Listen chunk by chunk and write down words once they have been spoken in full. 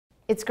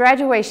It's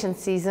graduation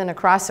season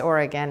across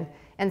Oregon,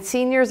 and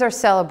seniors are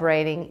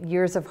celebrating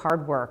years of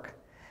hard work.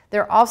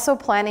 They're also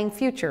planning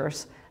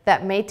futures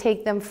that may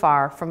take them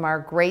far from our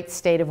great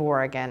state of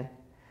Oregon.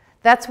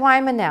 That's why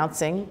I'm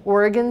announcing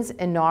Oregon's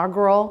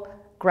inaugural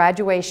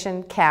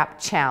Graduation Cap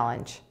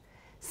Challenge.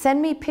 Send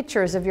me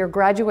pictures of your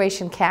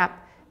graduation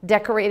cap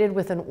decorated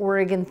with an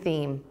Oregon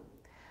theme.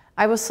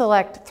 I will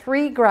select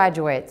 3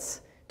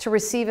 graduates to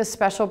receive a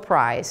special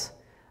prize,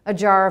 a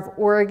jar of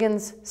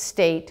Oregon's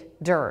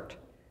state dirt.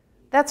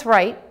 That's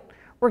right,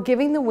 we're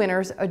giving the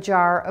winners a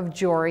jar of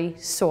Jory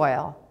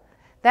soil.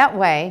 That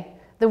way,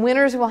 the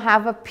winners will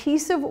have a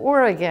piece of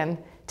Oregon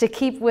to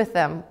keep with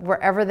them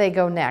wherever they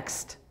go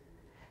next.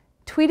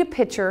 Tweet a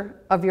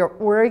picture of your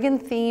Oregon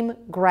theme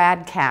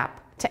grad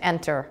cap to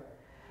enter.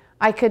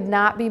 I could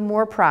not be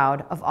more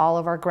proud of all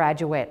of our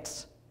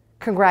graduates.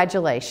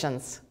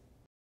 Congratulations.